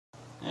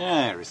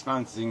Yeah,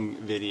 responding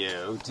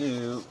video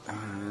to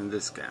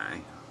this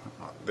guy.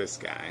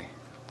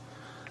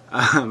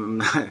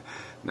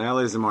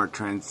 Nihilism or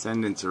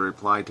Transcendence, a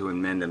reply to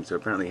Inmendham. So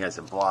apparently he has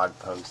a blog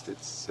post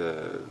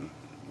that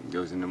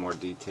goes into more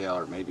detail,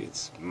 or maybe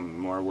it's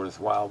more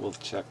worthwhile. We'll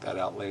check that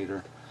out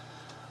later.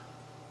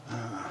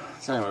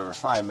 So anyway, we're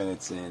 5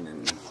 minutes in,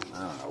 and I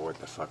don't know what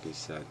the fuck he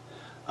said.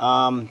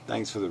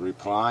 Thanks for the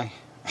reply.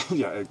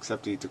 Yeah,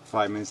 except he took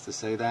 5 minutes to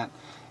say that.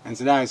 And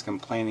so now he's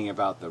complaining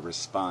about the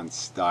response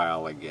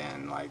style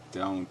again. Like,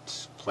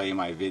 don't play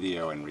my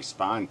video and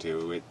respond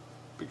to it,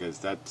 because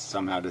that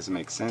somehow doesn't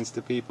make sense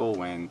to people,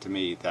 when to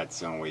me that's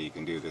the only way you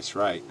can do this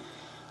right.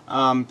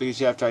 Because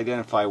you have to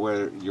identify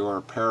whether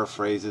your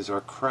paraphrases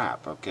are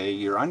crap, okay?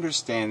 Your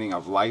understanding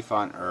of life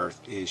on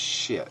Earth is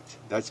shit.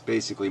 That's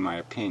basically my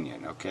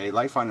opinion, okay?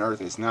 Life on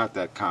Earth is not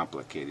that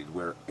complicated.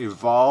 We're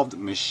evolved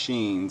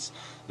machines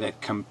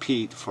that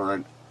compete for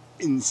an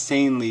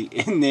insanely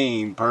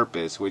inane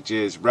purpose, which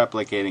is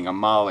replicating a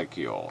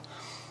molecule.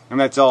 And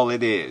that's all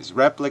it is,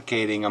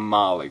 replicating a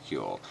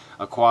molecule.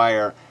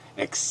 Acquire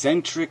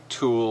eccentric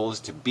tools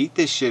to beat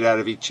the shit out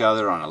of each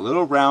other on a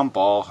little round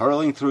ball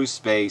hurling through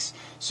space,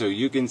 so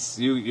your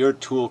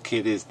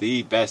toolkit is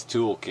the best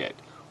toolkit.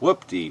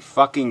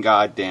 Whoop-de-fucking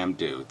goddamn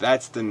do.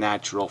 That's the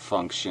natural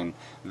function.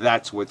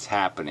 That's what's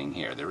happening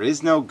here. There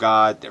is no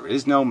God, there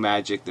is no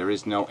magic, there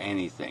is no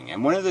anything.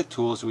 And one of the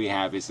tools we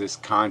have is this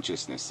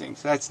consciousness thing.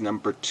 So that's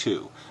number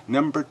two.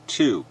 Number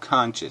two,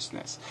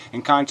 consciousness.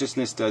 And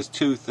consciousness does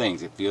two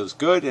things. It feels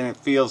good and it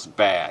feels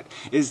bad.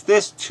 Is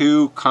this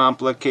too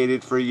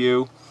complicated for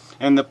you?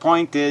 And the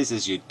point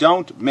is you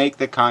don't make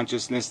the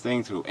consciousness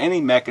thing through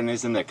any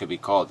mechanism that could be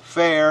called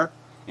fair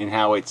in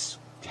how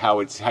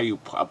you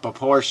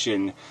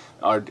proportion,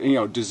 or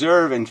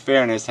deserve and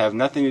fairness have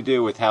nothing to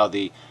do with how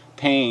the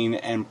pain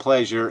and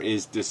pleasure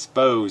is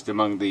disposed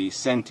among the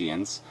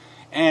sentients,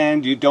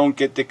 and you don't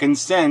get the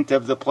consent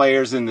of the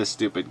players in this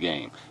stupid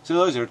game. So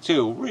those are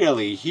two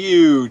really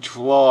huge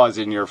flaws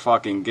in your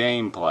fucking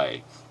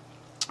gameplay.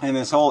 And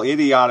this whole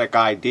idiotic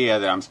idea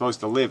that I'm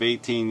supposed to live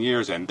 18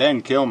 years and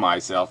then kill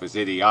myself is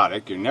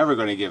idiotic. You're never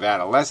going to give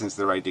adolescents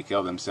the right to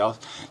kill themselves.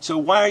 So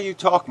why are you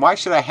talking? Why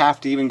should I have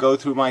to even go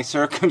through my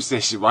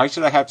circumcision? Why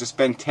should I have to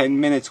spend 10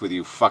 minutes with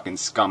you fucking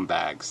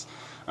scumbags?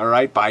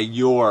 Alright? By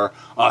your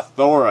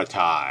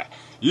authority.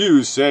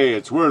 You say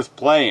it's worth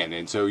playing,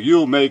 and so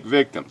you'll make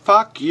victim.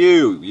 Fuck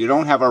you. You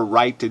don't have a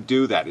right to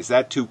do that. Is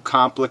that too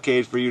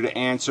complicated for you to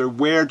answer?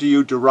 Where do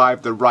you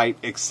derive the right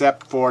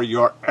except for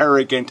your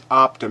arrogant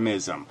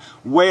optimism?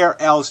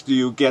 Where else do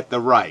you get the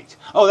right?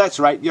 Oh, that's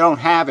right. You don't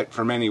have it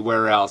from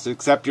anywhere else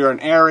except you're an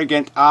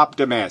arrogant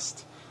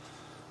optimist.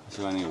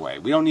 So anyway,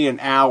 we don't need an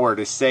hour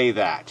to say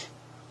that.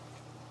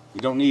 We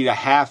don't need a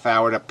half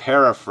hour to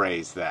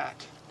paraphrase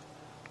that.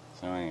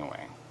 So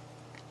anyway.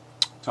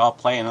 So I'll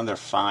play another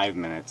 5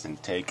 minutes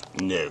and take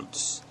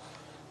notes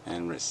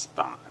and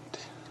respond.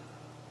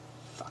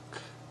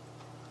 Fuck.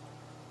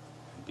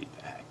 I'll be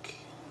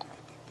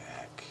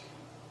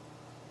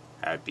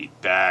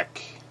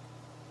back.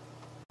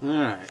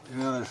 Alright,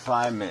 another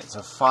 5 minutes.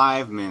 So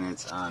 5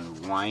 minutes on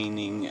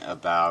whining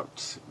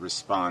about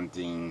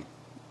responding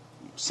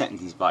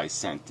sentence by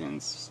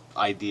sentence,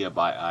 idea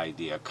by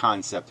idea,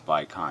 concept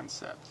by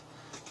concept.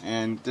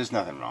 And there's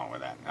nothing wrong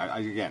with that.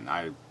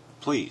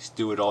 Please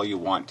do it all you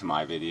want to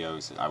my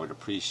videos. I would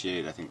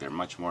appreciate it. I think they're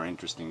much more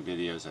interesting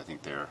videos. I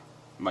think they're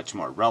much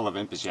more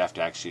relevant, because you have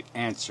to actually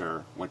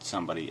answer what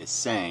somebody is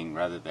saying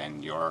rather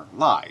than your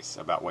lies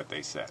about what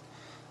they said.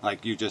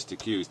 Like you just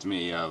accused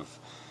me of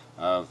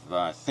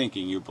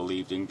thinking you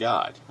believed in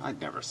God. I'd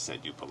never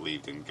said you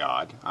believed in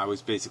God. I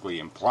was basically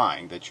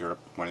implying that you're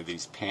one of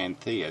these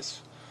pantheist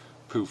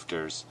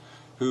poofters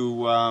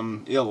who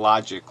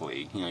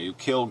illogically, you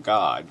kill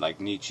God like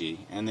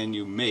Nietzsche, and then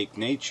you make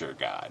nature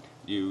God.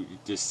 You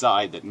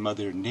decide that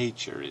Mother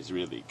Nature is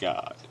really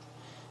God.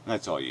 And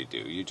that's all you do.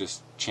 You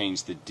just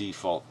change the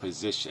default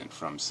position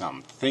from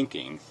some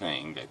thinking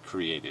thing that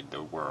created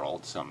the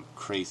world, some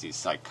crazy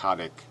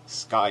psychotic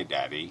sky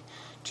daddy,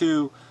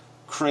 to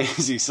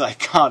crazy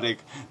psychotic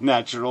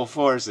natural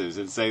forces,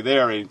 and say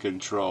they're in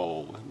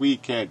control. We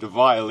can't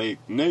violate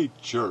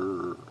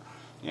nature.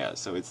 Yeah,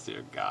 so it's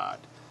their God.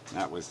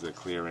 That was the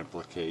clear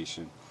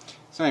implication.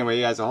 So anyway,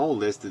 he has a whole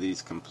list of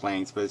these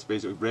complaints, but it's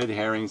basically red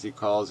herrings, he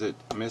calls it,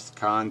 missed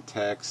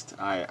context.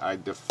 I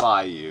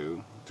defy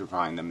you to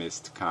find the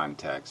missed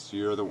context.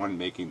 You're the one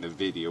making the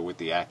video with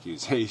the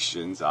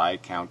accusations. I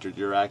countered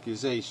your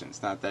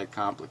accusations. Not that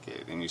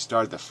complicated. And you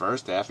started the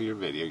first half of your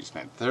video, you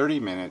spent 30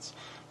 minutes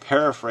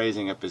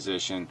paraphrasing a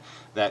position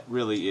that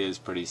really is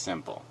pretty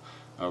simple.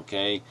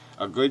 Okay?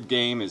 A good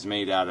game is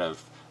made out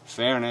of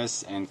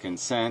fairness and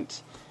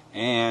consent,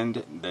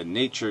 And the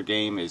nature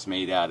game is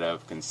made out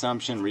of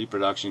consumption,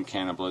 reproduction,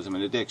 cannibalism,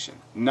 and addiction.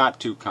 Not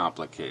too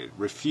complicated.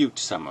 Refute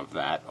some of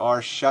that,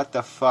 or shut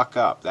the fuck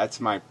up. That's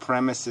my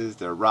premises.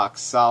 They're rock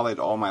solid.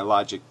 All my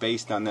logic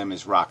based on them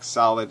is rock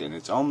solid, and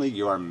it's only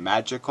your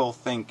magical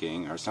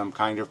thinking or some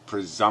kind of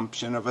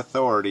presumption of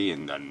authority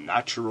in the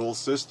natural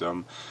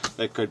system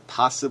that could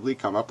possibly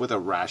come up with a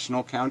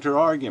rational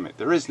counter-argument.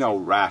 There is no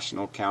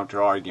rational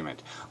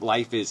counter-argument.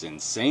 Life is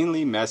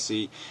insanely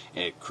messy.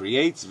 It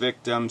creates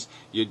victims.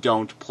 You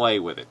don't play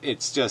with it.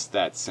 It's just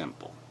that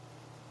simple.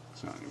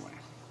 So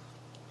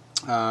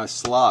anyway,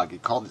 slog. He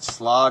called it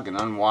slog and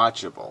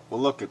unwatchable. Well,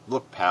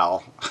 look,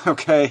 pal.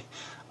 Okay,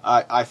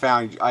 I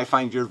find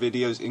your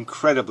videos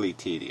incredibly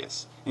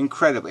tedious,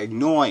 incredibly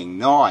annoying,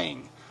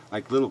 gnawing,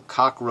 like little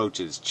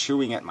cockroaches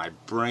chewing at my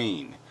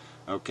brain.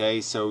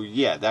 Okay, so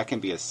yeah, that can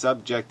be a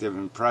subjective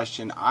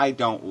impression. I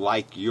don't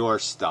like your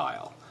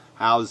style.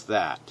 How's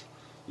that?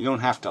 You don't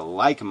have to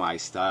like my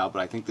style, but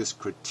I think this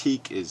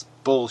critique is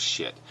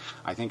bullshit.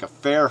 I think a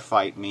fair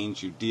fight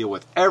means you deal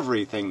with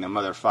everything the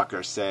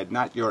motherfucker said,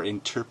 not your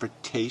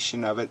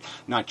interpretation of it,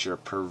 not your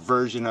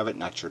perversion of it,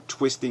 not your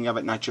twisting of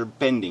it, not your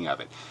bending of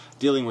it.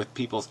 Dealing with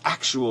people's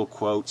actual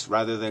quotes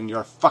rather than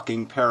your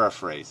fucking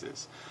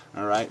paraphrases.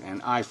 Alright?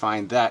 And I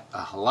find that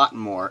a lot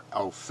more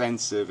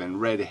offensive and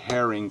red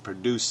herring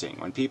producing.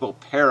 When people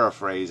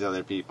paraphrase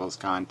other people's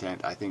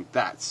content, I think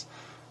that's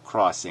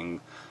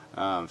crossing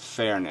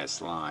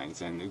fairness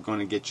lines, and going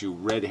to get you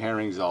red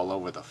herrings all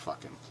over the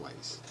fucking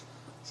place.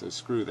 So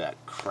screw that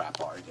crap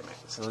argument.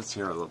 So let's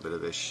hear a little bit of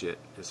this shit,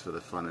 just for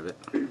the fun of it.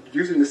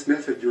 Using this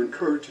method, you're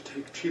encouraged to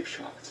take cheap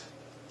shots,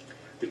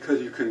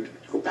 because you can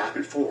go back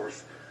and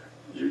forth.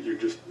 You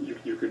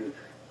can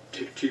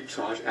take cheap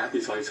shots at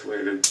these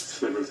isolated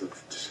slivers of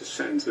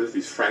sentences,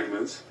 these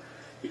fragments.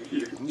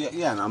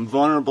 Yeah, and I'm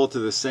vulnerable to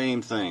the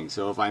same thing.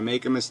 So if I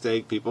make a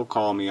mistake, people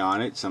call me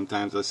on it.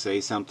 Sometimes I'll say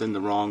something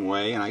the wrong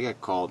way, and I get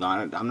called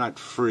on it. I'm not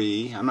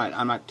free. I'm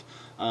not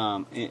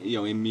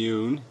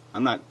immune.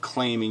 I'm not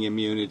claiming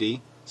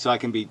immunity. So I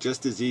can be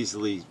just as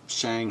easily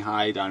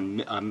shanghaied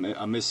on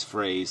a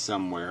misphrase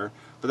somewhere.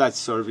 But that's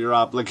sort of your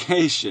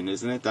obligation,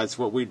 isn't it? That's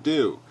what we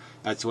do.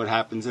 That's what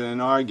happens in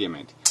an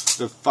argument.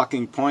 The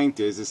fucking point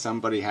is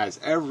somebody has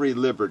every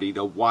liberty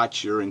to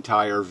watch your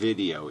entire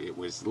video. It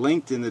was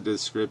linked in the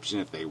description.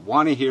 If they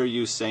want to hear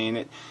you saying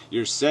it,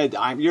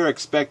 you're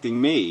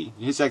expecting me.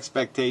 His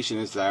expectation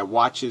is that I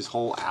watch his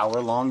whole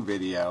hour-long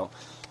video,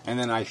 and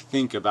then I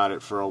think about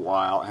it for a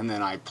while, and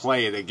then I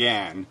play it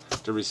again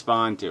to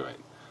respond to it.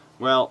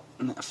 Well,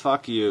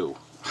 fuck you.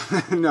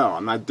 No,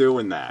 I'm not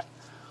doing that.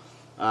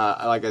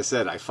 Like I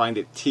said, I find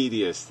it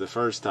tedious the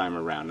first time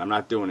around. I'm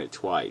not doing it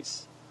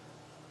twice.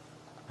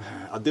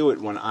 I'll do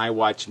it when I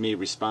watch me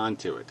respond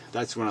to it.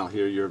 That's when I'll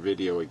hear your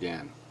video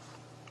again.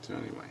 So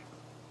anyway,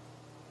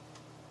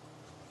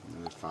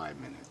 another 5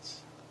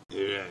 minutes.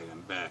 Yeah, I'm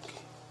back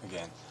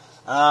again.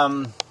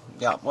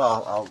 Yeah,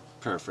 well, I'll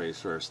paraphrase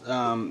first.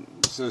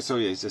 So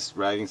yeah, he's just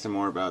writing some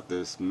more about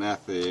this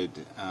method,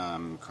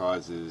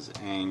 causes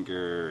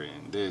anger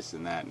and this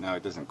and that. No,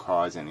 it doesn't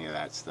cause any of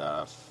that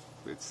stuff.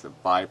 It's the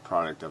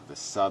byproduct of the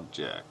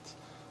subject.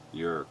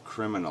 You're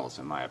criminals,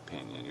 in my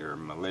opinion. You're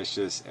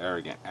malicious,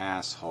 arrogant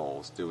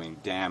assholes doing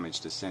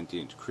damage to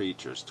sentient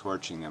creatures,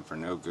 torturing them for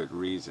no good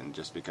reason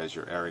just because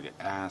you're arrogant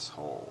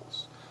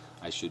assholes.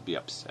 I should be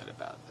upset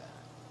about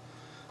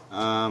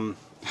that.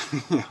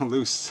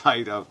 Lose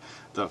sight of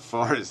the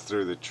forest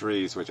through the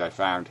trees, which I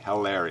found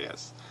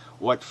hilarious.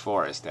 What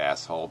forest,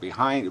 asshole?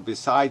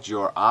 Besides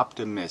your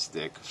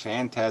optimistic,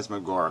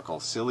 phantasmagorical,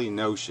 silly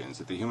notions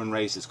that the human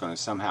race is going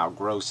to somehow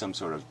grow some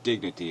sort of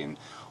dignity and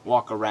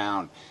walk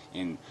around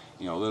in,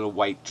 little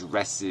white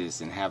dresses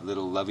and have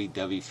little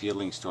lovey-dovey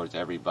feelings towards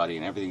everybody,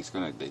 and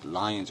the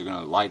lions are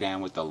going to lie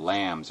down with the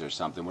lambs or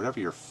something. Whatever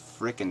your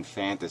frickin'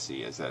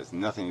 fantasy is, that has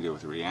nothing to do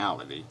with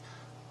reality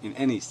in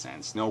any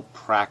sense. No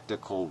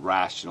practical,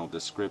 rational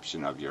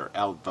description of your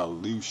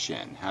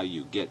evolution, how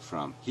you get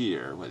from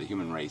here, where the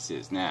human race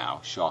is now,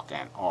 shock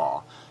and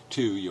awe,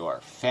 to your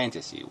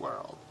fantasy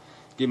world.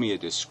 Give me a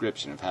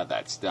description of how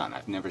that's done.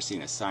 I've never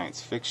seen a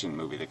science fiction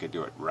movie that could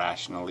do it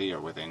rationally or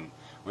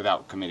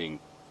without committing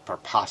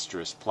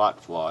preposterous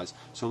plot flaws.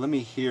 So let me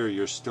hear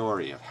your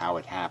story of how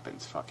it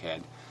happens,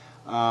 fuckhead.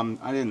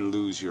 I didn't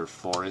lose your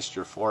forest.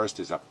 Your forest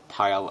is a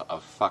pile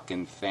of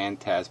fucking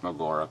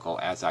phantasmagorical,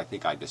 as I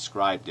think I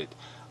described it,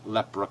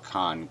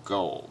 leprechaun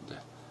gold.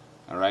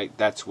 Alright?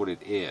 That's what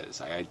it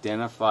is. I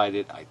identified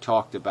it, I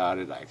talked about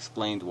it, I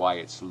explained why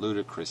it's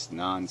ludicrous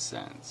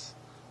nonsense.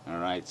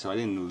 Alright? So I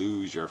didn't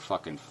lose your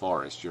fucking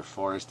forest. Your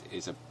forest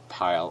is a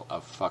pile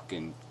of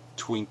fucking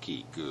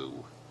Twinkie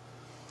goo.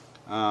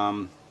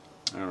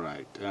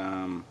 Alright.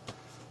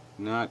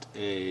 Not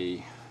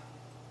a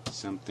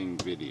something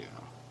video.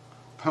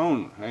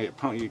 Hey,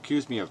 you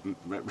accused me of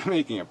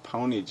making a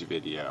ponage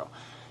video.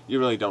 You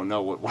really don't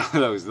know what one of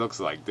those looks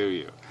like, do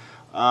you?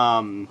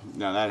 Now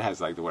that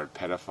has like the word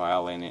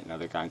pedophile in it and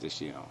other kinds of,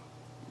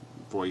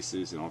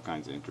 voices and all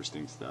kinds of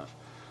interesting stuff.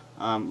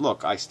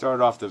 Look, I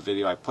started off the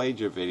video, I played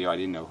your video, I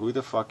didn't know who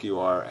the fuck you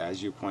are,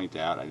 as you point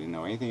out, I didn't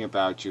know anything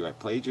about you, I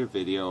played your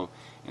video,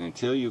 and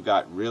until you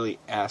got really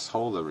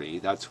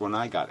assholery, that's when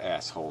I got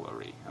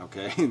assholery,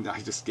 okay? And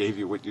I just gave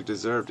you what you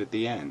deserved at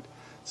the end.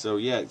 So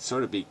yeah, it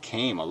sort of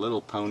became a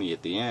little pony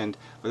at the end,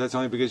 but that's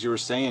only because you were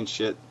saying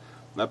shit,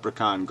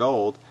 leprechaun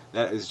gold,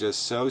 that is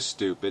just so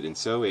stupid and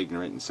so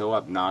ignorant and so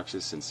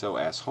obnoxious and so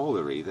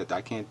assholery that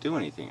I can't do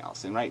anything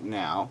else. And right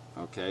now,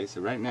 okay,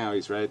 so right now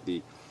he's right at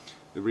the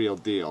real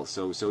deal.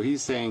 So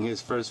he's saying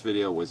his first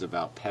video was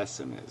about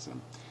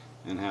pessimism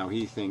and how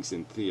he thinks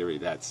in theory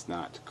that's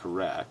not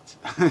correct.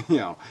 You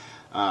know,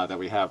 that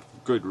we have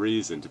good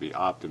reason to be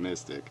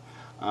optimistic,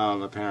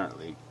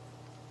 apparently,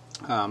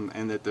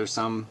 and that there's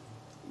some,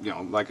 you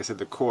know, like I said,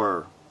 the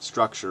core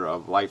structure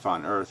of life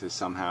on Earth is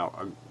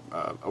somehow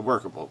a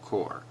workable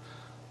core.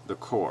 The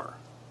core.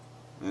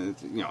 And,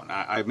 you know,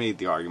 I made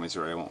the arguments,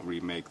 or I won't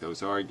remake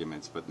those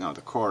arguments, but no,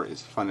 the core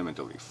is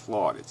fundamentally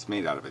flawed. It's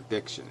made out of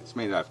addiction. It's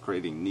made out of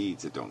creating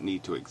needs that don't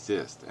need to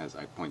exist, as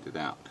I pointed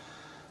out.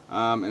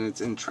 And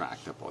it's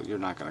intractable. You're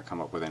not going to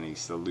come up with any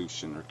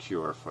solution or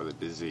cure for the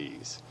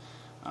disease.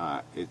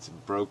 It's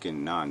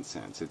broken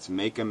nonsense. It's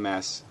make a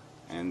mess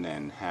and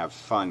then have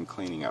fun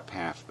cleaning up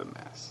half the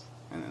mess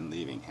and then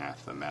leaving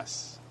half the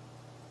mess.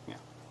 Yeah,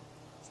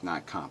 it's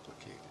not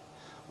complicated,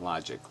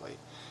 logically.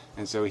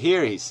 And so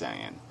here he's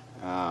saying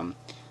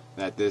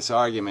that this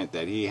argument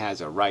that he has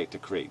a right to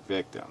create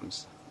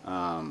victims,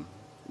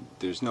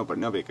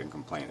 nobody can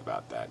complain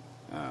about that.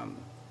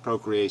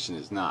 Procreation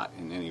is not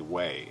in any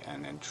way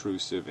an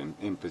intrusive and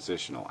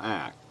impositional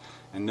act,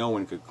 and no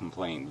one could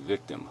complain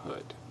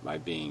victimhood by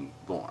being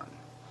born.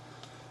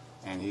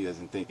 And he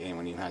doesn't think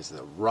anyone even has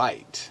the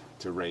right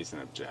to raise an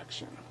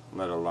objection,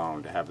 let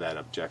alone to have that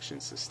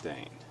objection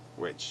sustained,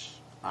 which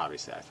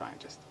obviously I find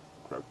just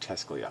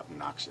grotesquely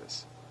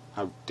obnoxious.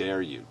 How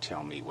dare you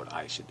tell me what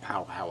I should,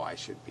 how I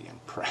should be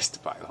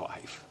impressed by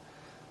life?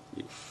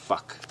 You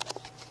fuck.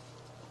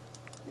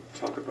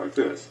 Talk about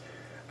this.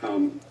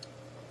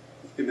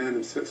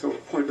 Inmendham said, so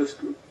let's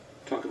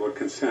talk about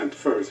consent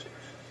first.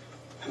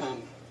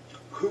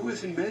 Who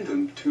is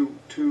Inmendham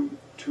to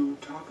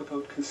talk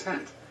about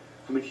consent?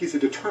 I mean, he's a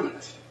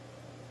determinist.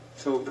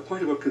 So the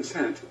point about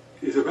consent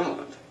is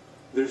irrelevant.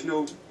 There's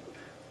no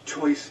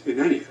choice in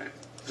anything.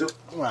 So,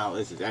 well,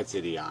 that's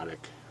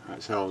idiotic.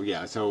 So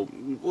yeah, so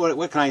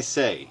what can I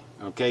say?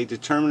 Okay,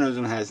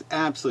 determinism has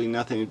absolutely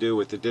nothing to do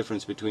with the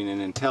difference between an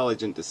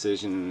intelligent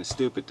decision and a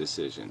stupid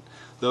decision.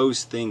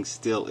 Those things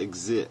still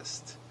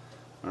exist.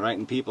 All right,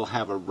 and people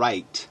have a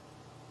right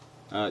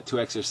to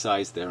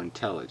exercise their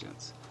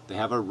intelligence. They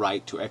have a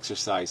right to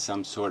exercise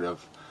some sort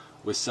of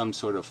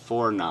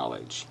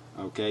foreknowledge.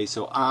 Okay,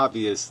 so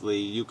obviously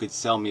you could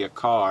sell me a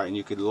car and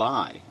you could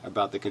lie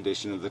about the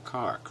condition of the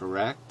car,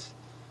 correct?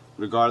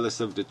 Regardless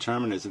of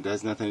determinism, it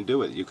has nothing to do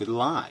with it. You could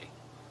lie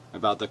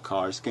about the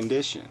car's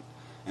condition,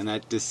 and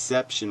that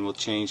deception will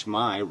change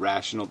my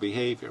rational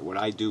behavior. What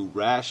I do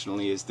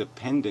rationally is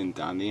dependent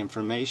on the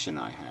information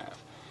I have.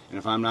 And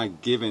if I'm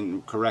not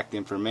given correct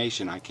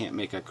information, I can't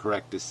make a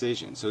correct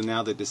decision. So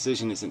now the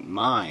decision isn't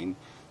mine.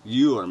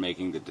 You are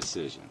making the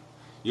decision.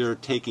 You're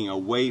taking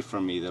away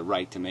from me the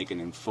right to make an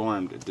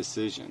informed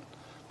decision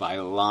by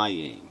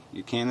lying.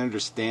 You can't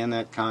understand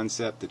that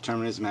concept.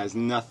 Determinism has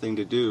nothing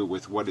to do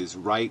with what is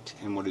right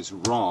and what is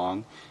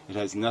wrong. It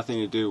has nothing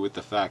to do with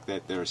the fact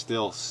that there is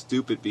still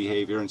stupid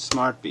behavior and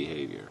smart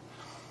behavior.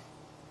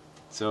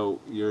 So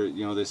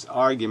this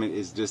argument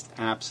is just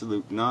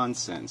absolute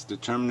nonsense.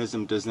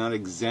 Determinism does not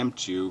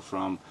exempt you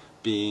from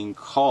being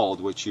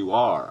called what you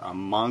are, a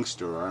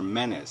monster or a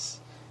menace.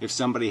 If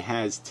somebody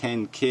has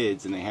 10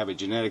 kids and they have a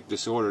genetic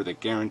disorder that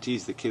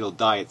guarantees the kid will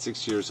die at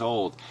 6 years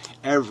old,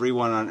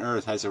 everyone on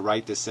earth has a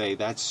right to say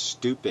that's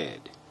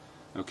stupid.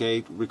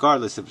 Okay?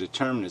 Regardless of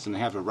determinism, they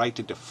have a right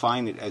to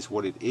define it as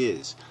what it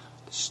is.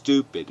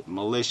 Stupid,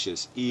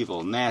 malicious,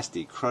 evil,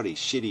 nasty, cruddy,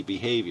 shitty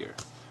behavior.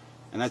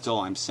 And that's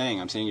all I'm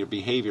saying. I'm saying your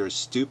behavior is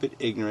stupid,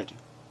 ignorant,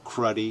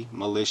 cruddy,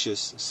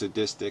 malicious,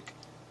 sadistic,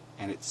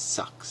 and it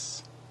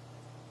sucks.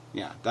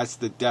 Yeah, that's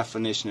the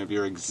definition of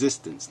your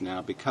existence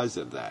now because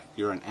of that.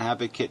 You're an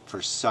advocate for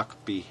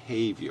suck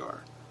behavior.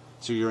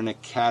 So you're in a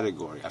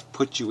category. I've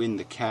put you in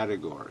the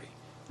category.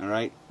 All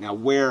right? Now,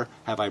 where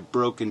have I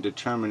broken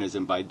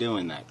determinism by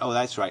doing that? Oh,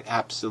 that's right,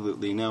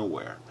 absolutely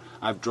nowhere.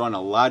 I've drawn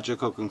a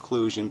logical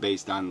conclusion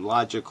based on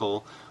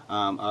logical,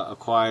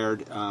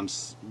 acquired,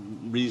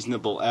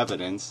 reasonable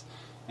evidence,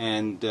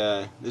 and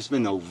there's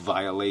been no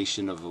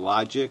violation of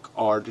logic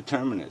or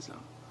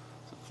determinism.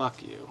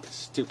 Fuck you.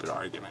 Stupid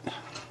argument.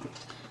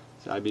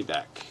 So I'll be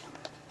back.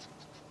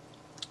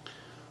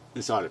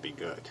 This ought to be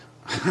good.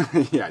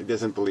 Yeah, he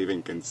doesn't believe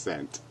in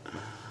consent.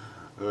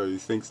 He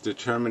thinks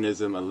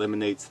determinism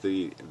eliminates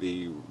the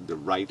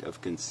right of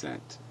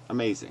consent.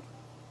 Amazing.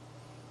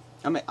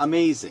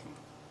 Amazing.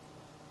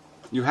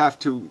 You have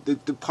to...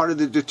 The part of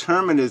the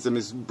determinism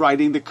is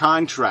writing the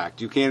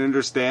contract. You can't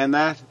understand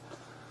that?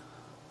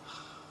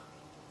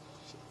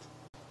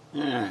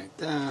 Alright.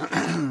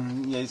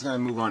 Yeah, he's going to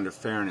move on to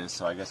fairness,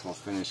 so I guess we'll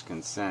finish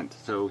consent.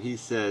 So he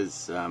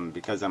says,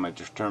 because I'm a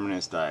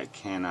determinist, I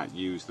cannot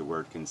use the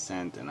word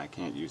consent, and I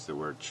can't use the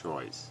word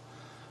choice,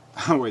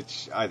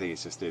 which I think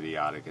is just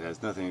idiotic. It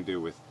has nothing to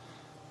do with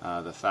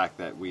the fact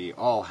that we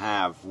all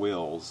have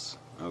wills,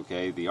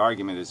 okay? The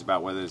argument is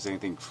about whether there's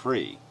anything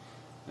free.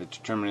 The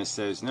determinist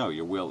says, no,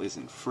 your will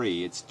isn't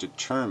free. It's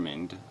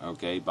determined,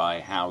 okay, by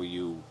how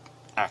you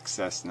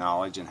access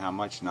knowledge and how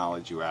much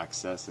knowledge you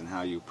access and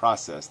how you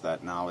process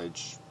that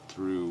knowledge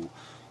through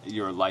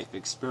your life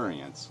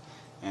experience,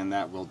 and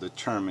that will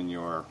determine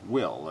your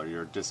will or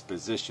your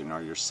disposition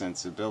or your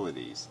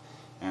sensibilities,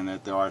 and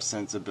that there are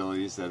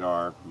sensibilities that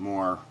are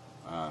more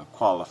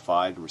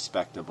qualified,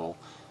 respectable.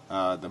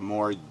 The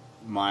more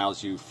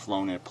miles you've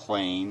flown a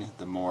plane,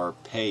 the more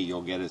pay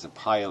you'll get as a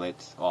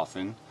pilot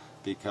often,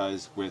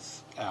 because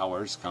with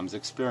hours comes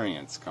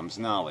experience, comes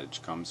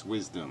knowledge, comes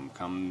wisdom,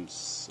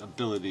 comes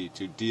ability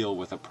to deal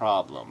with a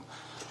problem.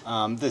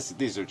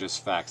 These are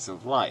just facts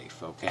of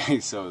life, okay?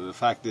 So the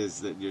fact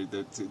is that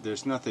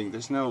there's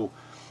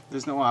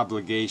no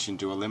obligation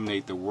to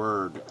eliminate the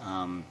word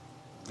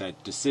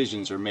that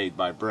decisions are made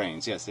by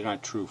brains. Yes, they're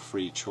not true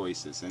free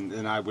choices,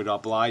 and I would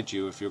oblige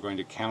you if you're going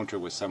to counter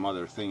with some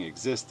other thing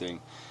existing.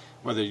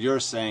 Whether you're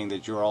saying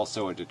that you're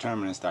also a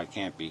determinist, I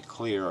can't be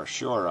clear or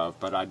sure of,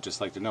 but I'd just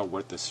like to know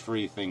what this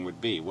free thing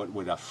would be. What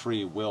would a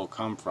free will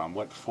come from?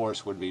 What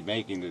force would be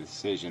making the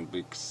decision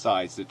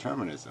besides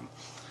determinism?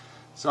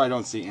 So I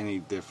don't see any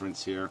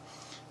difference here.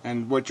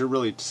 And what you're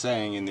really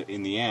saying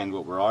in the end,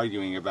 what we're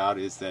arguing about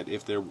is that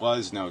if there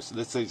was no, so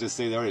let's just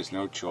say there is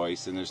no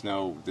choice and there's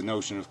no, the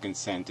notion of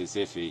consent is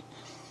iffy.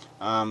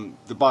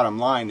 The bottom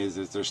line is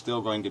there's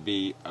still going to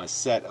be a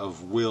set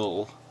of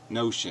will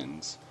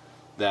notions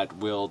that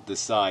will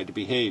decide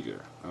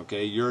behavior.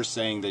 Okay, you're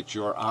saying that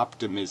your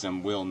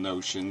optimism will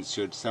notions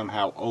should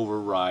somehow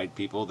override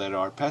people that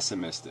are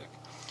pessimistic.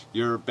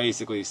 You're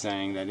basically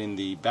saying that in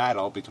the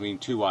battle between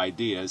two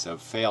ideas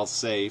of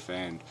fail-safe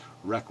and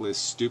reckless,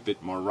 stupid,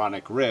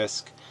 moronic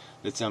risk,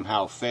 that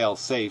somehow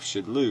fail-safe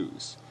should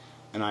lose.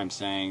 And I'm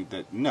saying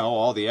that no,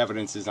 all the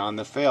evidence is on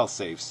the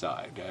fail-safe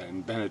side,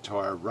 and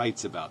Benatar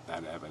writes about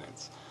that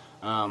evidence.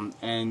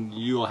 And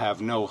you'll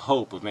have no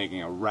hope of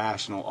making a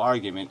rational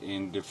argument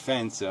in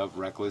defense of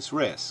reckless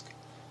risk.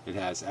 It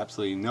has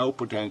absolutely no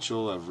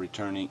potential of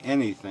returning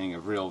anything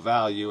of real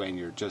value, and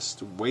you're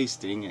just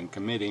wasting and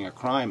committing a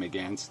crime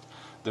against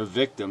the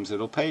victims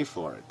that'll pay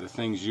for it, the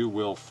things you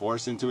will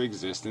force into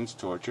existence,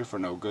 torture for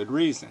no good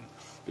reason,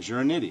 because you're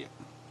an idiot.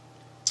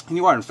 And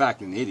you are, in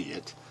fact, an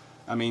idiot.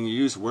 I mean, you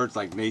use words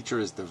like nature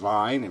is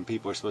divine, and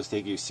people are supposed to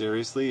take you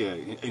seriously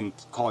in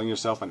calling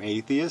yourself an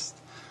atheist.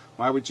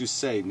 Why would you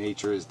say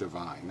nature is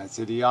divine? That's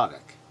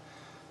idiotic.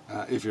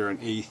 If you're an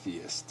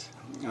atheist,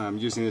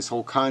 using this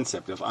whole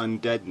concept of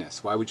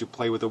undeadness, why would you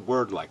play with a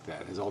word like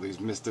that? It has all these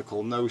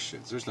mystical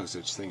notions. There's no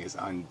such thing as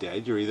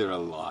undead. You're either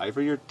alive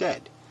or you're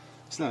dead.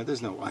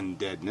 There's no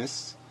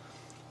undeadness.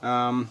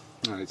 All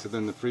right, so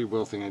then the free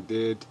will thing I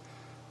did.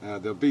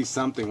 There'll be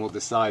something will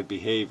decide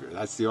behavior.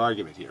 That's the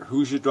argument here.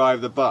 Who should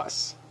drive the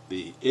bus?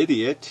 The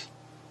idiot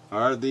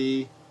or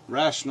the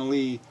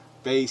rationally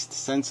based,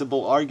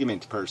 sensible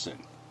argument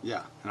person?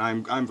 Yeah,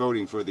 and I'm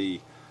voting for the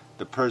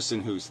person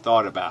who's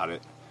thought about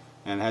it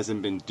and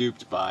hasn't been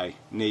duped by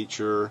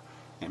nature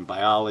and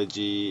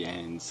biology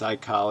and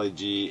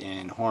psychology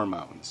and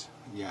hormones.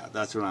 Yeah,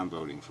 that's what I'm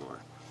voting for.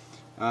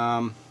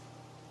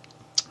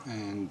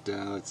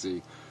 Let's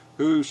see,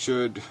 who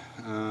should?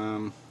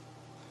 Yeah,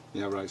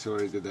 right. So I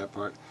already did that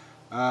part.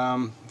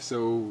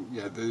 So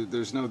yeah,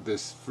 there's no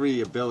this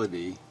free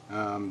ability.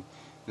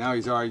 Now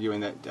he's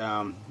arguing that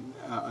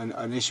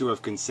an issue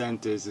of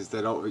consent is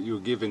that you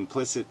give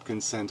implicit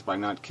consent by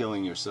not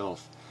killing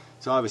yourself.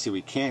 So obviously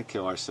we can't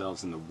kill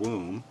ourselves in the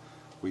womb.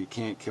 We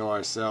can't kill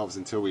ourselves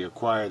until we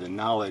acquire the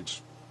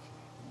knowledge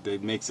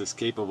that makes us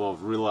capable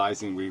of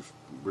realizing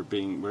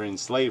we're in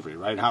slavery,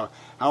 right? How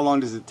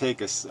long does it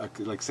take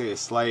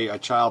a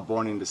child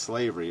born into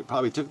slavery? It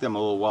probably took them a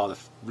little while to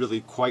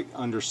really quite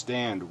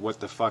understand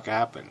what the fuck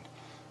happened.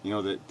 You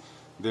know, that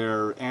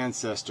their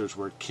ancestors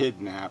were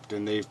kidnapped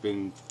and they've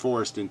been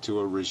forced into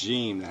a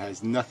regime that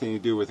has nothing to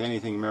do with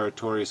anything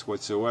meritorious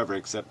whatsoever,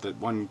 except that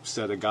one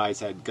set of guys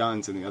had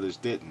guns and the others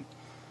didn't.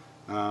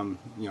 You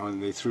know,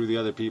 and they threw the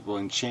other people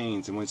in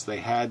chains, and once they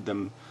had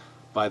them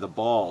by the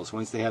balls,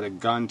 once they had a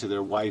gun to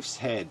their wife's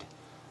head,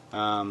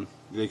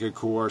 they could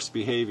coerce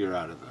behavior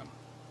out of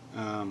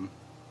them.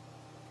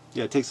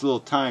 Yeah, it takes a little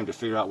time to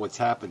figure out what's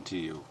happened to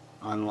you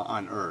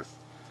on Earth.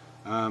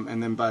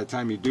 And then by the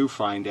time you do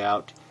find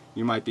out,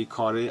 you might be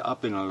caught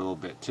up in a little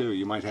bit too.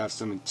 You might have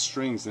some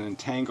strings and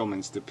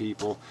entanglements to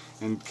people,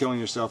 and killing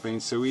yourself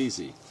ain't so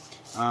easy.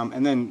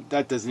 And then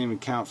that doesn't even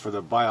count for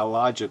the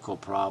biological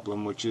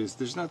problem, which is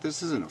this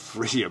isn't a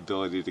free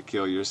ability to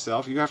kill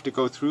yourself. You have to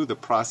go through the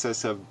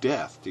process of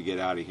death to get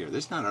out of here.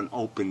 There's not an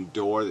open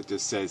door that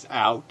just says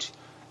out,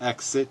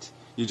 exit.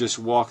 You just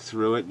walk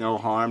through it, no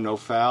harm, no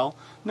foul.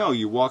 No,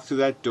 you walk through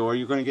that door,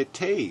 you're going to get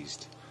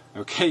tased.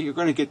 Okay, you're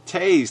going to get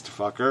tased,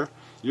 fucker.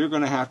 You're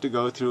going to have to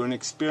go through an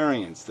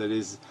experience that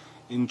is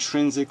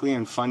intrinsically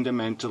and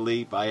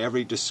fundamentally by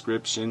every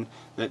description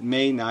that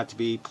may not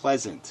be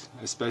pleasant,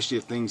 especially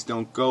if things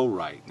don't go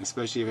right,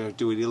 especially if you have to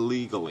do it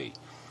illegally.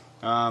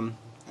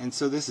 And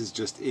so this is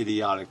just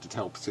idiotic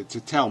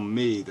to tell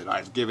me that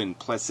I've given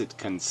implicit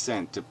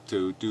consent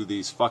to do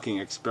these fucking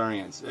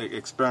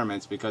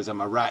experiments because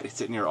I'm a rat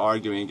sitting here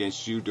arguing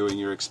against you doing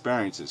your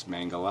experiences,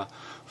 Mangala.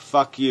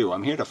 Fuck you.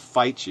 I'm here to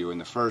fight you in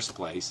the first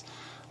place,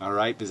 all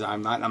right? Because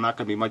I'm not going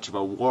to be much of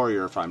a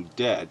warrior if I'm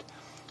dead.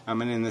 I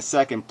mean, in the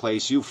second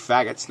place, you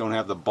faggots don't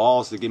have the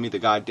balls to give me the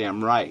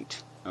goddamn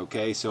right.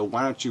 Okay, so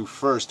why don't you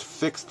first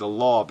fix the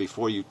law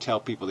before you tell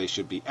people they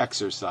should be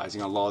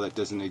exercising a law that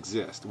doesn't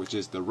exist, which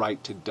is the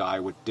right to die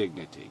with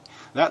dignity.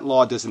 That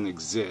law doesn't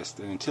exist,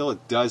 and until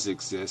it does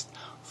exist,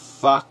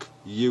 fuck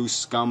you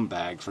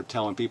scumbag for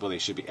telling people they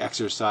should be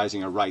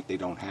exercising a right they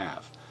don't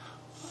have.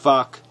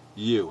 Fuck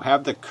you.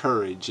 Have the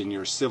courage in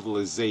your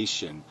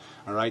civilization,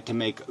 all right, to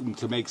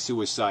make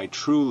suicide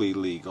truly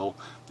legal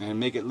and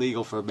make it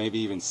legal for maybe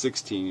even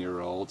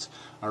 16-year-olds,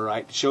 all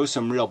right. Show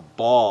some real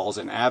balls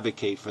and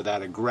advocate for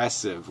that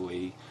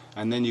aggressively,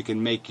 and then you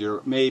can make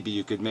maybe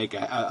you could make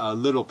a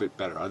little bit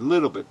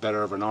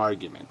better of an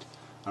argument,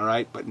 all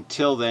right. But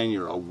until then,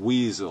 you're a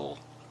weasel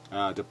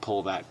to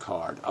pull that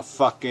card, a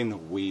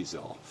fucking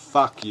weasel.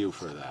 Fuck you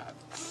for that.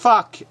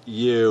 Fuck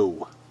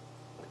you.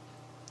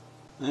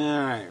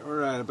 Alright,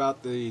 we're at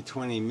about the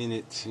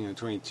 20-minute,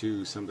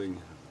 22-something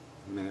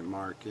minute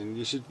mark, and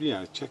you should,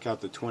 check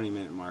out the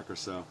 20-minute mark or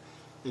so,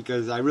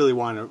 because I really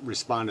want to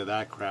respond to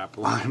that crap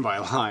line by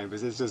line,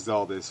 because it's just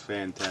all this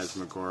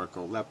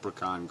phantasmagorical,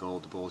 leprechaun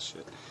gold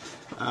bullshit.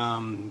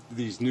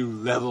 These new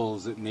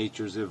levels that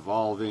nature's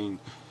evolving,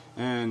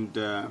 and,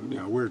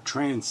 we're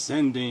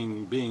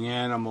transcending being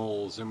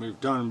animals, and we've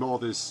done all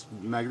this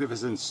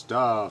magnificent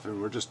stuff, and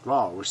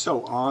we're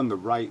so on the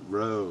right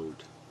road.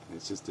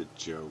 It's just a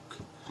joke.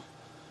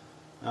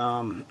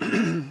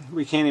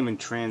 We can't even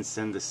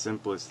transcend the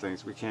simplest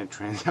things. We can't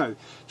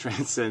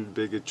transcend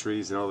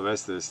bigotries and all the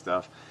rest of this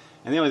stuff.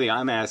 And the only thing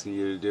I'm asking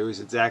you to do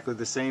is exactly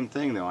the same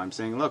thing, though. I'm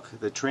saying, look,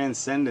 the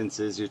transcendence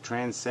is you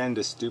transcend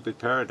a stupid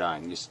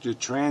paradigm. You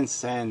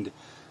transcend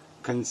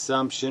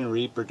consumption,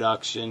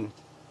 reproduction,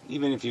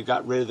 even if you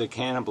got rid of the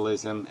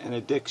cannibalism and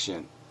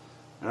addiction.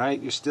 All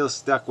right? You're still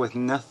stuck with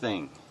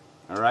nothing.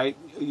 All right?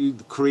 You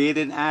create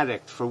an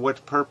addict. For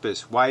what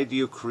purpose? Why do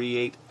you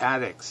create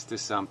addicts to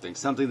something?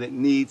 Something that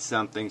needs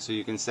something so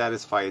you can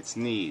satisfy its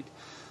need.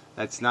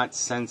 That's not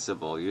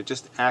sensible. You're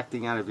just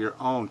acting out of your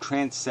own.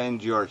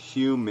 Transcend your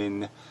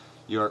human,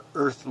 your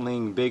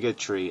earthling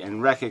bigotry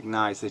and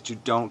recognize that you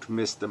don't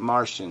miss the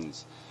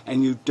Martians.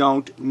 And you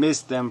don't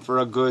miss them for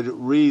a good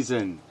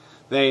reason.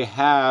 They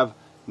have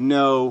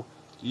no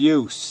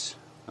use.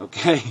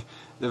 Okay?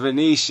 The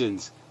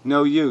Venetians.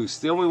 No use.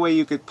 The only way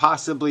you could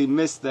possibly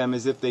miss them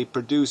is if they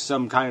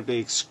they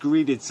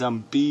excreted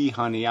some bee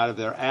honey out of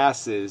their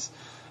asses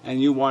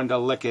and you wanted to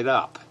lick it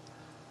up.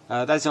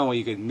 That's the only way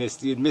you could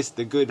miss. You'd miss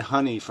the good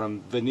honey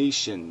from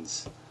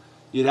Venetians.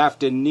 You'd have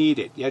to need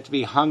it. You have to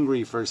be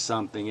hungry for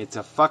something. It's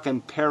a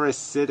fucking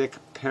parasitic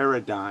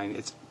paradigm.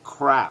 It's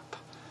crap.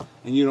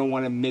 And you don't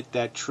want to admit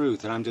that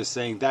truth. And I'm just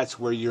saying that's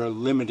where you're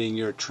limiting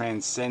your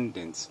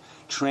transcendence.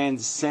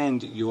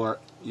 Transcend your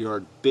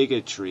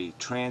bigotry,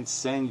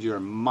 transcend your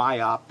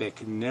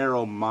myopic,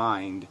 narrow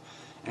mind,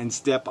 and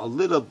step a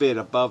little bit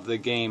above the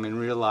game and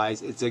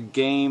realize it's a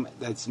game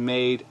that's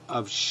made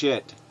of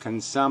shit,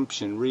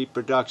 consumption,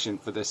 reproduction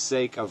for the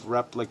sake of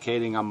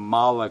replicating a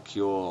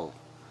molecule.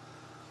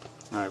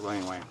 Alright, well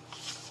anyway.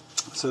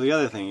 So the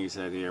other thing he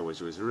said here, which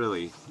was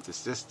really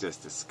just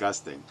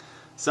disgusting.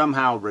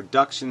 Somehow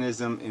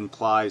reductionism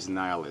implies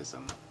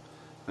nihilism.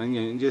 And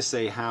you just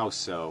say, how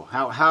so?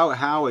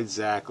 How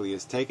exactly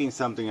is taking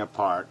something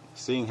apart,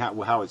 seeing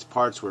how its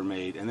parts were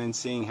made, and then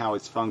seeing how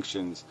it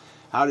functions,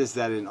 how does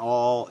that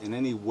in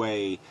any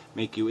way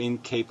make you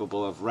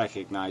incapable of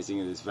recognizing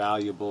it as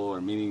valuable or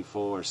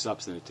meaningful or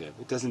substantive?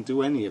 It doesn't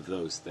do any of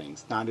those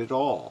things, not at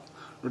all.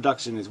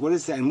 Reductionism, what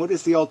is that? And what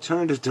is the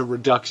alternative to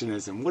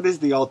reductionism? What is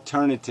the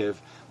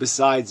alternative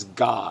besides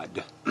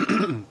God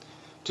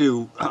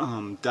to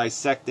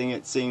dissecting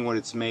it, seeing what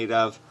it's made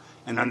of,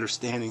 and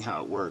understanding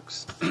how it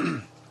works?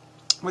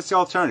 What's the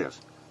alternative?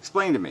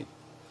 Explain to me.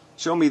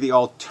 Show me the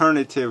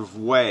alternative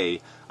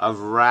way of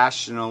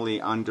rationally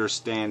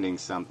understanding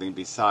something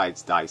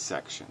besides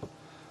dissection.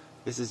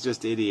 This is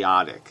just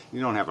idiotic.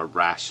 You don't have a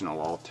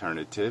rational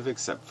alternative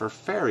except for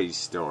fairy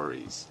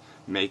stories.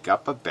 Make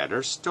up a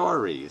better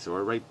story. So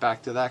we're right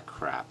back to that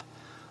crap.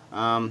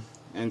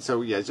 And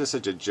so, yeah, it's just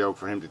such a joke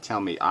for him to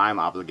tell me I'm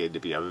obligated to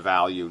be a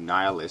value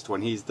nihilist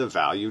when he's the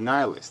value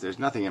nihilist. There's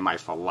nothing in my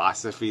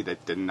philosophy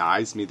that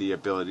denies me the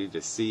ability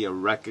to see or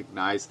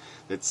recognize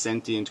that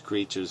sentient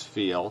creatures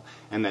feel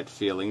and that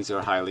feelings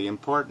are highly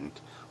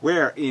important.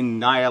 Where in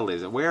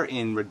nihilism, where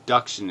in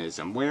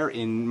reductionism, where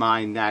in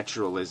my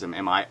naturalism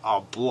am I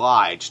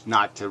obliged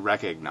not to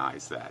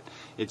recognize that?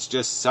 It's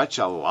just such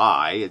a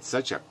lie. It's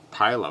such a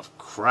pile of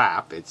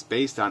crap. It's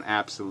based on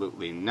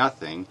absolutely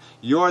nothing.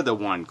 You're the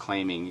one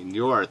claiming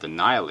you're the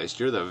nihilist.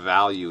 You're the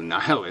value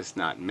nihilist,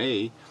 not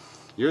me.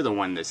 You're the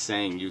one that's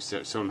saying you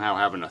somehow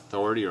have an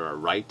authority or a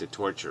right to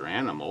torture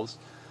animals.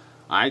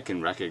 I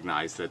can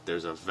recognize that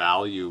there's a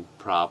value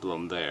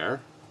problem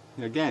there.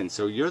 Again,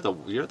 so you're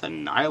the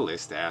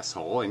nihilist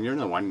asshole, and you're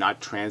the one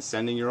not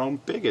transcending your own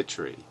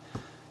bigotry.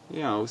 You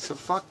know, so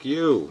fuck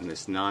you and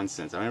this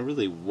nonsense. I mean, I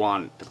really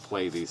want to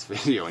play these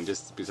video, and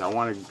just because I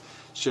want to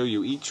show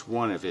you each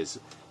one of his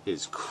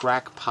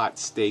crackpot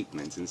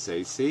statements and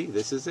say, see,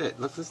 this is it.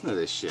 Look, listen to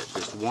this shit.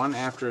 Just one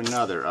after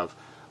another of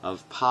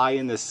pie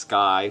in the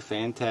sky,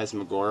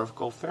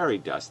 phantasmagorical fairy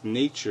dust.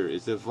 Nature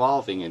is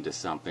evolving into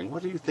something.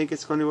 What do you think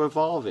it's going to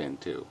evolve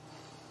into?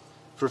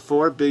 For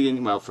 4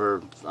 billion, well, for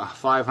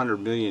 500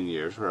 million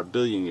years, or 1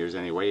 billion years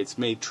anyway, it's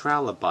made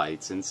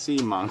trilobites and sea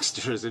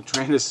monsters and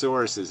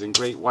tyrannosauruses and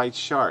great white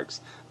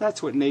sharks.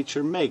 That's what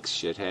nature makes,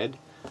 shithead.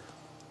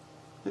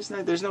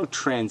 There's no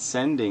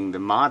transcending the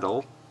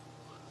model.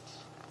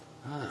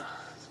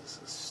 This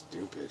is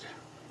stupid.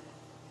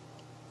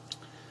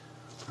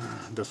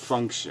 The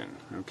function,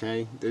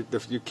 okay?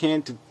 You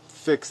can't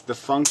fix the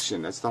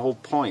function. That's the whole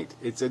point.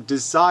 It's a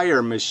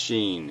desire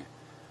machine.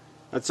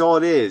 That's all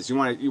it is. You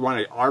want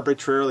to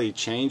arbitrarily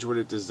change what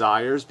it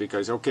desires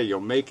because, okay,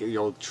 you'll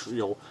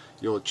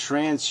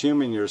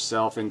transhuman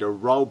yourself into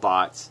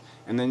robots,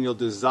 and then you'll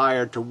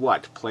desire to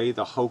what? Play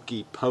the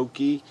hokey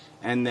pokey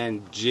and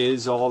then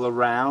jizz all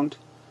around?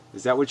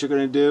 Is that what you're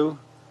going to do?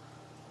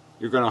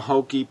 You're going to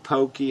hokey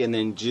pokey and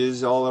then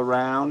jizz all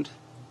around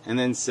and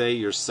then say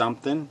you're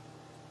something?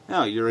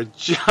 No, you're a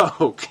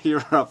joke.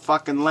 You're a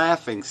fucking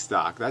laughing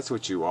stock. That's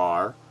what you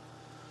are.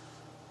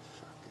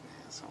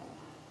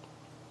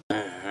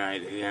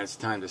 Alright, yeah, it's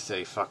time to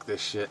say fuck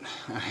this shit.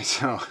 Alright,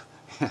 so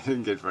I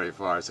didn't get very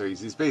far. So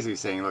he's basically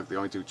saying, look, the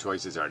only two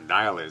choices are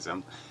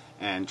nihilism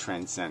and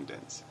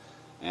transcendence.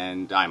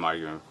 And I'm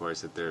arguing, of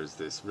course, that there's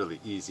this really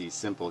easy,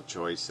 simple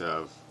choice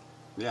of,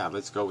 yeah,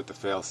 let's go with the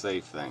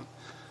fail-safe thing.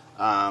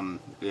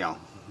 You know,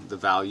 the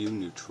value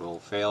neutral,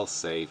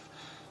 fail-safe,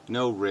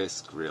 no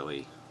risk,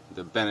 really.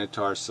 The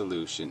Benatar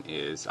solution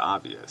is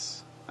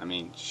obvious. I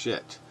mean,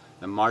 shit.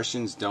 The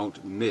Martians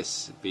don't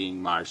miss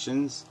being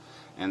Martians.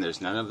 And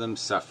there's none of them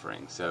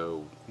suffering,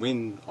 so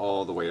win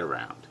all the way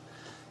around.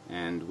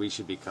 And we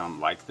should become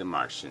like the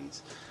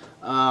Martians.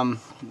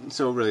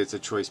 So really it's a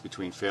choice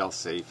between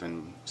fail-safe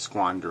and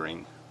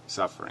squandering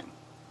suffering.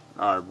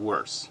 Or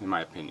worse, in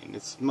my opinion.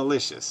 It's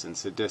malicious and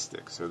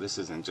sadistic, so this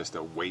isn't just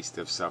a waste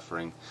of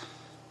suffering.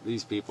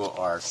 These people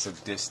are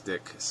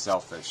sadistic,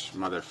 selfish,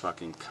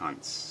 motherfucking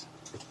cunts.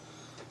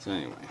 So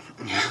anyway,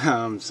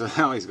 so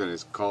now he's going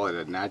to call it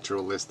a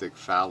naturalistic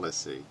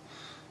fallacy.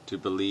 To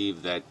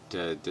believe that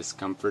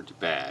discomfort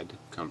bad,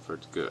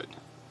 comfort good.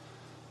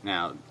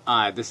 Now,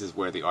 this is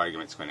where the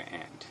argument's going to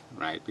end,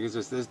 right?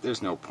 Because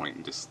there's no point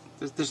in this.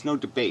 There's no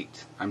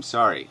debate. I'm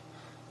sorry.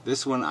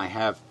 This one I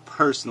have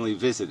personally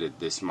visited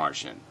this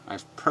Martian.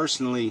 I've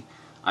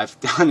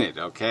done it.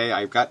 Okay,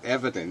 I've got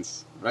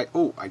evidence. Right?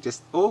 Ow,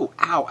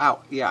 ow.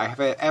 Yeah, I have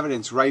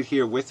evidence right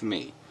here with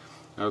me.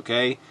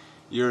 Okay.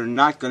 You're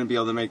not going to be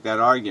able to make that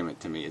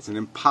argument to me. It's an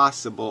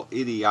impossible,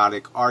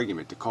 idiotic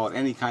argument to call it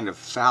any kind of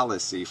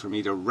fallacy for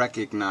me to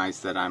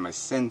recognize that I'm a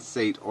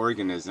sensate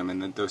organism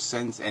and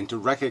that and to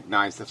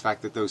recognize the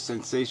fact that those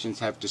sensations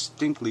have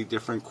distinctly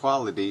different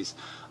qualities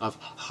of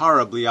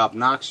horribly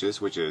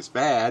obnoxious, which is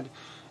bad,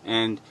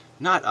 and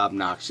not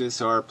obnoxious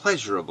or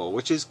pleasurable,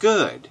 which is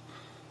good.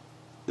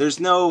 There's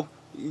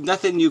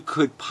nothing you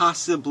could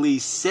possibly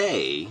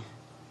say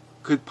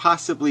could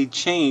possibly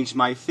change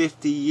my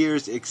 50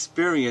 years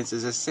experience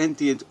as a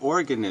sentient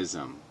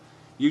organism.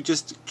 You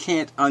just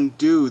can't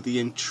undo the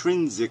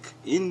intrinsic,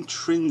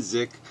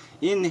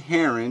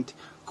 inherent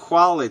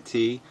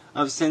quality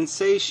of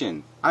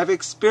sensation. I've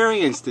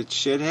experienced it,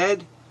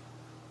 shithead.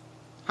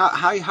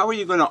 How are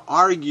you going to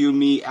argue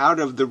me out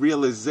of the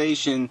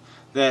realization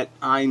that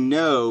I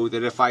know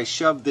that if I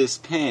shove this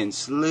pen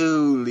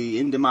slowly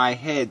into my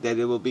head that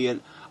it will be a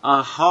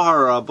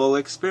horrible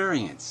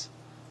experience?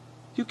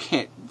 You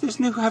can't,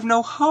 you have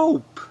no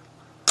hope.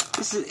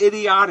 This is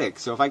idiotic.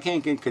 So if I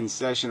can't get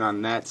concession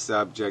on that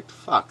subject,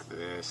 fuck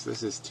this.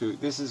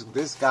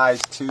 This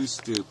guy's too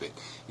stupid.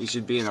 He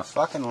should be in a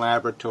fucking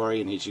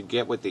laboratory and he should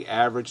get what the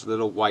average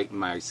little white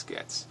mouse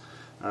gets.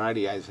 Alright,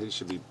 he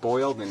should be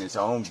boiled in his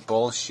own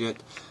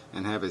bullshit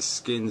and have his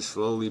skin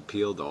slowly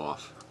peeled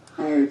off.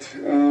 Alright,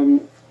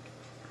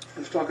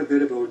 let's talk a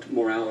bit about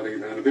morality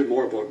then, a bit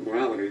more about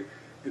morality.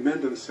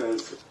 Inmendham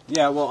says...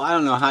 Yeah, well, I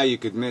don't know how you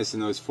could miss in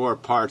those 4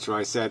 parts where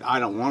I said, I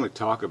don't want to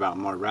talk about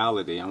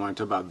morality. I want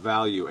to talk about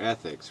value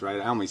ethics, right?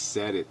 I only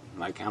said it,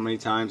 like, how many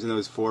times in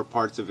those 4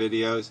 parts of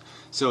videos?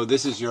 So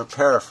this is your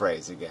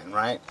paraphrase again,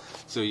 right?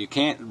 So you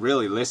can't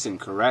really listen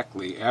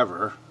correctly,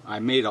 ever. I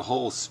made a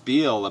whole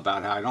spiel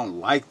about how I don't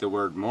like the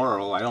word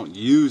moral. I don't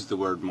use the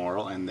word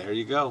moral, and there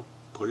you go.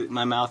 Put it in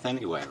my mouth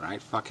anyway, right,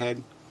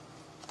 fuckhead?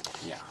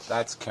 Yeah,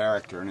 that's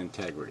character and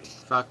integrity.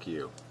 Fuck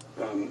you.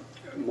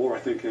 More, I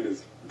think, in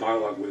his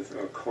dialogue with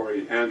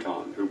Corey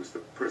Anton, who was the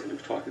person he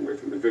was talking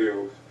with in the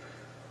videos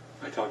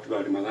I talked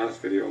about in my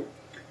last video.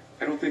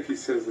 I don't think he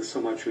says this so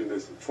much in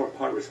this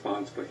 4-part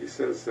response, but he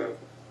says,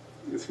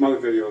 in some other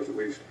videos at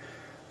least,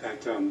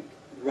 that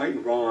right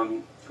and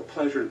wrong, or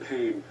pleasure and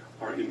pain,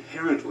 are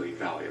inherently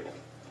valuable.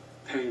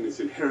 Pain is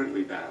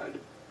inherently bad,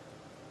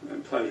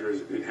 and pleasure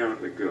is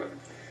inherently good.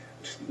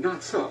 It's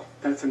not so.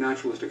 That's a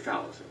naturalistic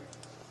fallacy.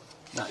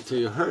 So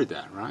you heard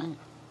that, right?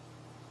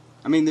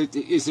 I mean,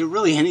 is there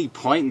really any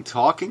point in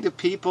talking to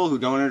people who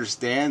don't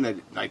understand that,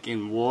 like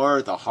in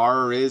war, the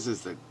horror is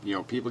that, you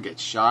know, people get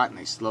shot and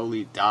they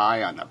slowly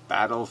die on the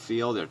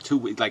battlefield. Or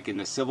like in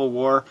the Civil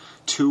War,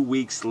 2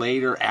 weeks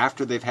later,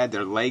 after they've had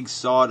their legs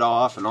sawed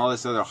off and all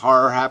this other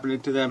horror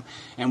happening to them,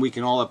 and we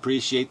can all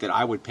appreciate that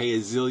I would pay $1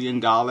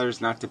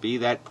 zillion not to be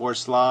that poor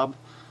slob?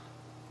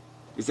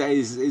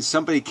 Is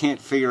somebody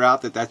can't figure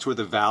out that that's where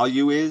the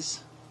value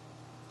is?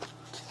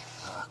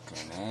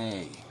 Fucking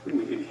A.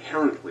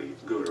 Inherently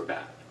good or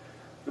bad.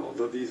 No,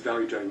 these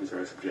value judgments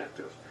are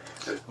subjective.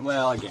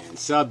 Well, again,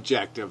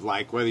 subjective.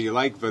 Like whether you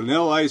like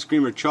vanilla ice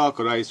cream or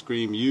chocolate ice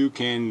cream, you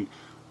can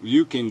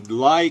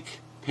like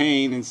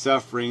pain and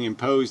suffering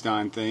imposed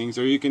on things,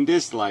 or you can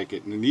dislike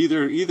it. And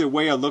either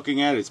way of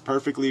looking at it is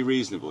perfectly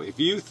reasonable. If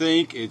you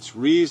think it's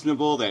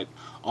reasonable that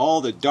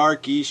all the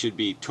darkies should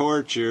be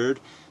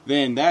tortured,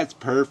 then that's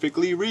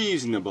perfectly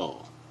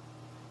reasonable.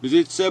 Because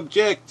it's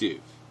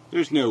subjective.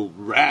 There's no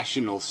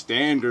rational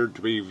standard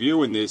to be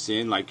viewing this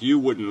in, like you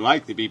wouldn't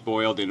like to be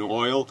boiled in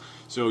oil,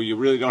 so you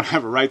really don't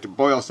have a right to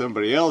boil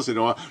somebody else in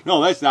oil. No,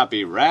 let's not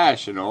be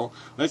rational.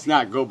 Let's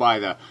not go by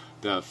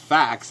the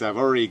facts I've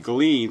already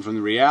gleaned from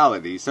the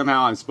reality.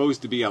 Somehow I'm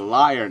supposed to be a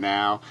liar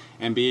now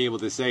and be able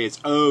to say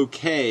it's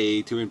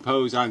okay to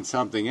impose on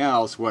something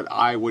else what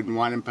I wouldn't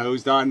want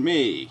imposed on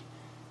me.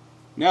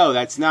 No,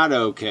 that's not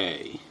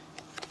okay.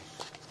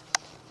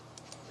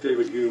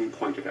 David Hume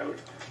pointed out,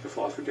 the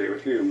philosopher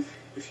David Hume,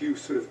 if you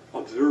sort of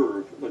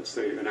observe, let's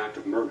say, an act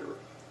of murder,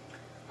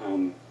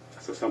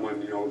 so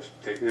someone, is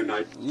taking a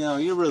knife.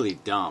 You're really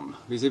dumb.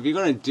 Because if you're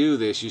going to do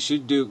this, you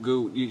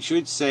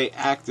should say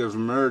act of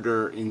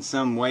murder in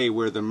some way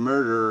where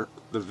the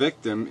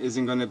victim,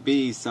 isn't going to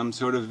be some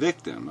sort of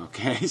victim,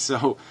 okay?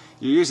 So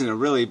you're using a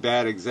really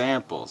bad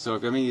example. So,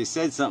 you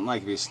said something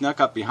like if you snuck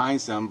up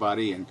behind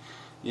somebody and,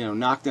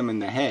 knocked them in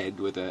the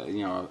head with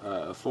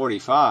a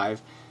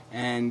 45,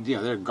 and,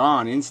 they're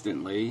gone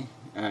instantly.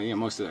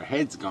 Most of their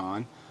head's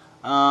gone.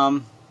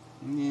 Hard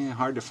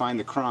to find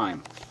the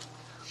crime.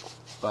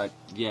 But,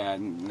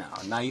 no,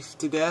 knife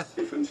to death?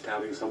 And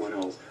stabbing someone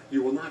else,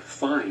 you will not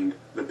find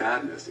the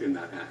badness in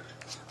that act.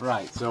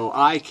 Right, so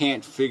I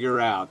can't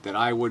figure out that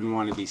I wouldn't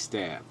want to be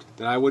stabbed.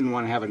 That I wouldn't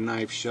want to have a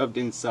knife shoved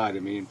inside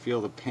of me and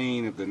feel the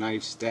pain of the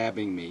knife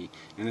stabbing me,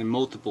 and then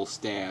multiple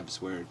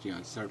stabs where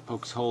it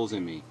pokes holes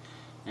in me.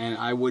 And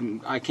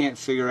I can't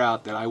figure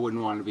out that I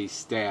wouldn't want to be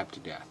stabbed to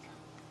death.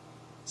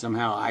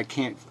 Somehow I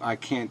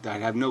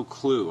have no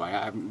clue.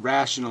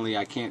 Rationally,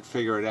 I can't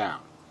figure it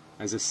out.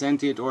 As a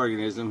sentient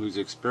organism who's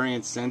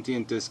experienced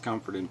sentient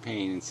discomfort and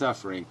pain and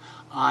suffering,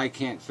 I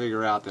can't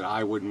figure out that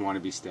I wouldn't want to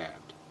be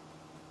stabbed.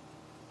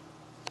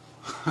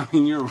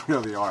 You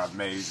really are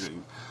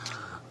amazing.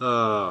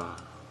 You'll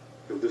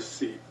just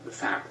see the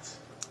facts,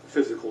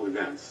 physical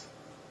events.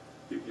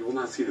 You will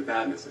not see the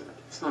badness in it.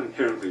 It's not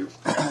inherently...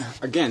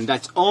 Again,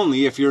 that's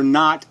only if you're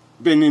not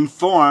been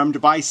informed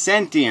by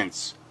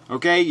sentience.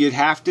 Okay, you'd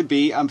have to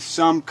be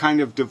some kind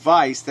of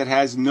device that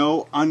has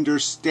no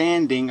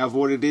understanding of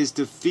what it is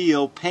to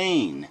feel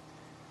pain.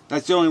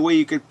 That's the only way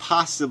you could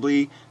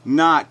possibly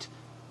not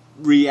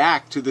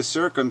react to the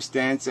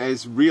circumstance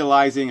as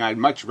realizing I'd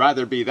much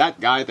rather be that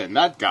guy than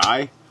that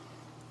guy.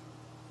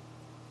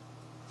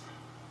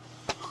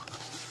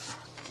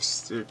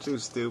 You're too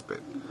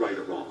stupid. Right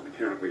or wrong,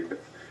 inherently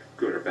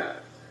good or bad.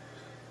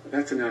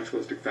 That's a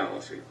naturalistic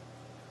fallacy.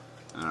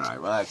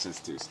 Alright, well that's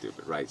just too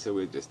stupid, right? So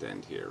we'll just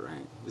end here,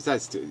 right?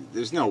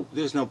 There's no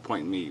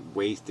point in me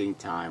wasting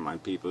time on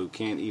people who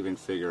can't even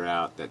figure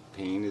out that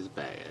pain is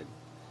bad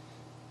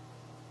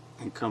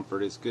and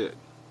comfort is good.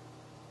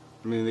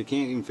 They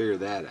can't even figure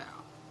that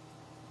out.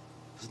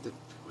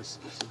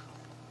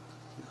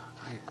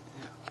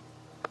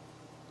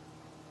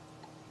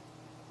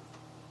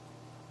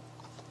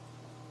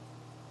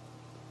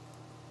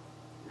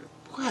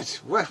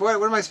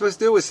 What am I supposed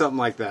to do with something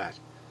like that?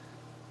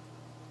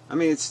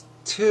 It's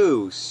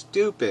too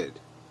stupid.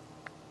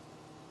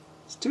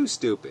 It's too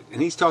stupid.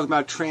 And he's talking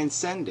about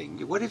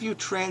transcending. What have you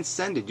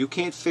transcended? You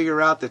can't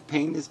figure out that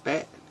pain is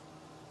bad.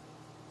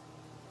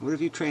 What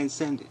have you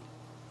transcended?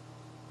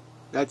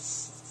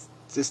 That's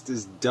just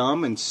as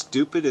dumb and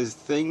stupid a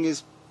thing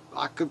as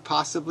I could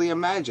possibly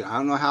imagine. I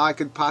don't know how I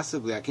can't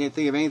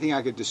think of anything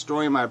I could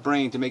destroy in my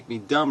brain to make me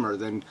dumber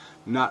than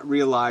not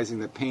realizing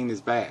that pain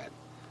is bad.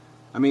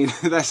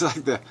 That's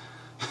like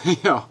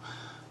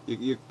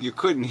you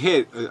couldn't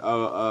hit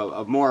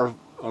a more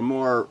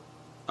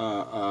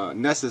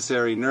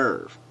necessary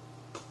nerve.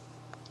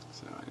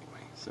 So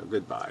anyway,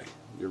 goodbye.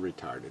 You're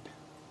retarded.